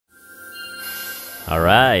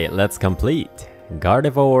Alright, let's complete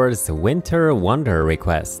Gardevoir's Winter Wonder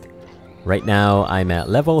request. Right now, I'm at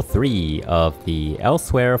level 3 of the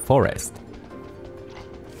Elsewhere Forest.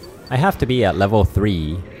 I have to be at level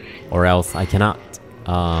 3, or else I cannot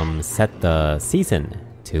set the season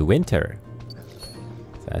to winter.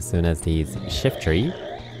 So as soon as these shift tree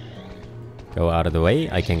go out of the way,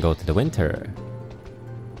 I can go to the winter.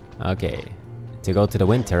 Okay, to go to the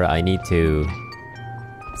winter, I need to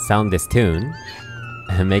sound this tune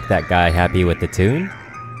and make that guy happy with the tune.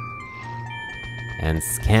 And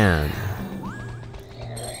scan.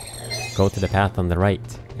 Go to the path on the right.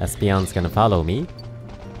 Espeon's gonna follow me.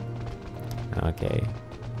 Okay.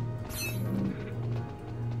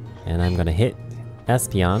 And I'm gonna hit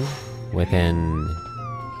Espeon with an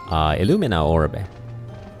Illumina Orb.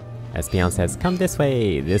 Espeon says, come this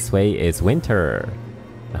way is winter.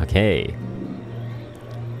 Okay.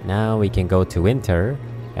 Now we can go to winter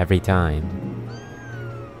every time.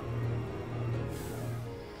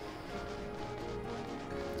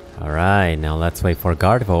 Alright, now let's wait for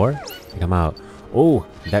Gardevoir to come out. Oh,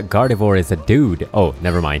 that Gardevoir is a dude. Oh,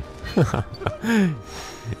 never mind.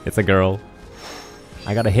 It's a girl.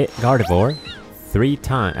 I gotta hit Gardevoir 3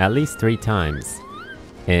 times, at least 3 times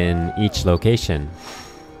in each location.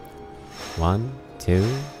 1,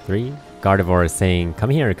 2, 3. Gardevoir is saying,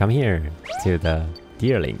 come here to the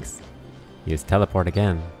deerlings. Use teleport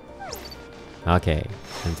again. Okay,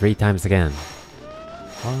 and 3 times again.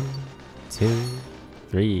 1, 2,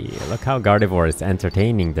 3. Look how Gardevoir is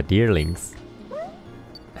entertaining the deerlings.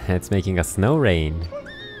 It's making a snow rain.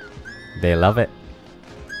 They love it.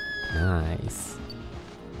 Nice.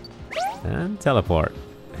 And teleport.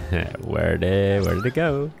 Where did it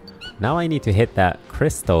go? Now I need to hit that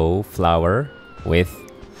crystal flower with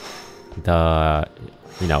the,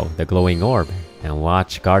 the glowing orb and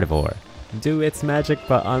watch Gardevoir do its magic,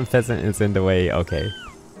 but Unpheasant is in the way. Okay.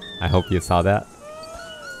 I hope you saw that.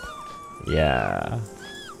 Yeah.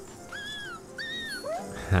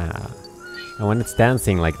 And when it's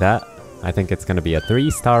dancing like that, I think it's gonna be a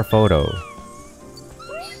 3-star photo.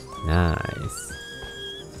 Nice.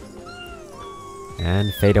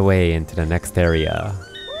 And fade away into the next area.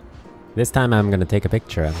 This time I'm gonna take a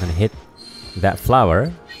picture. I'm gonna hit that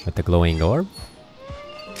flower with the glowing orb.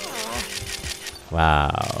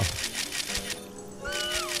 Wow.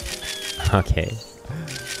 Okay.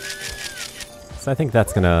 So I think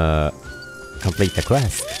that's gonna complete the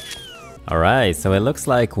quest. Alright, so it looks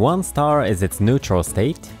like 1 star is its neutral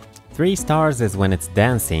state. 3 stars is when it's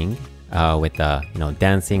dancing with the,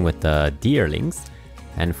 dancing with the deerlings.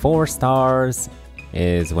 And 4 stars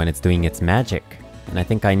is when it's doing its magic. And I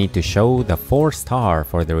think I need to show the 4-star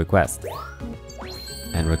for the request.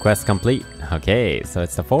 And request complete. Okay, so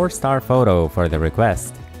it's the 4-star photo for the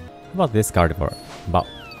request. How about this Gardevoir? Bop.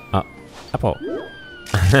 Apple.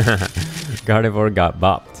 Gardevoir got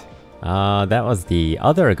bopped. That was the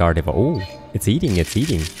other Gardevoir. Oh, it's eating.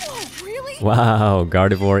 Oh, really? Wow,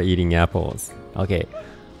 Gardevoir eating apples. Okay.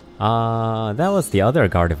 That was the other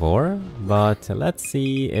Gardevoir, but let's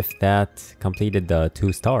see if that completed the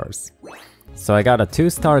 2 stars. So I got a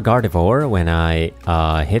 2-star Gardevoir when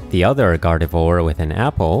I hit the other Gardevoir with an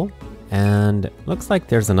apple. And looks like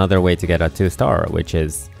there's another way to get a 2-star, which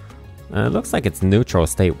is... looks like it's neutral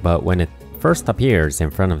state, but when it first appears in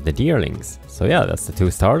front of the deerlings. So yeah, that's the 2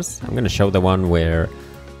 stars. I'm gonna show the one where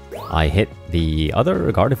I hit the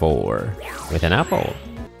other Gardevoir with an apple.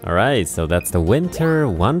 Alright, so that's the Winter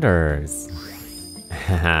Wonders.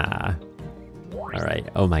 Haha. Alright,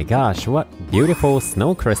 oh my gosh, what beautiful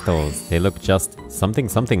snow crystals. They look just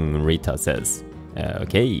something, Rita says.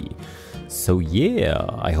 Okay, so yeah,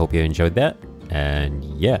 I hope you enjoyed that. And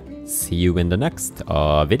yeah, see you in the next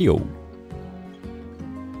video.